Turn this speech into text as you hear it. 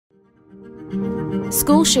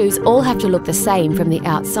School shoes all have to look the same from the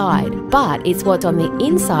outside, but it's what's on the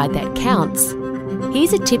inside that counts.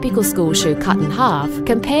 Here's a typical school shoe cut in half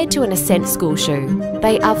compared to an Ascent school shoe.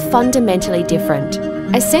 They are fundamentally different.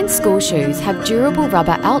 Ascent school shoes have durable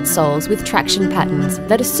rubber outsoles with traction patterns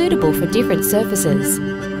that are suitable for different surfaces.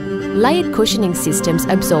 Layered cushioning systems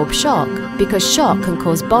absorb shock because shock can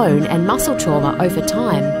cause bone and muscle trauma over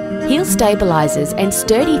time. Heel stabilizers and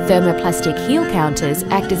sturdy thermoplastic heel counters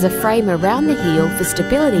act as a frame around the heel for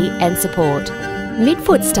stability and support.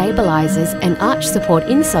 Midfoot stabilizers and arch support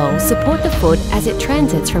insoles support the foot as it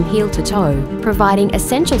transits from heel to toe, providing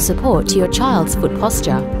essential support to your child's foot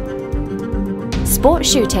posture. Sport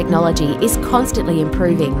shoe technology is constantly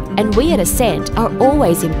improving, and we at Ascent are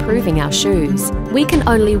always improving our shoes. We can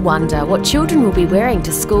only wonder what children will be wearing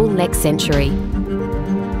to school next century.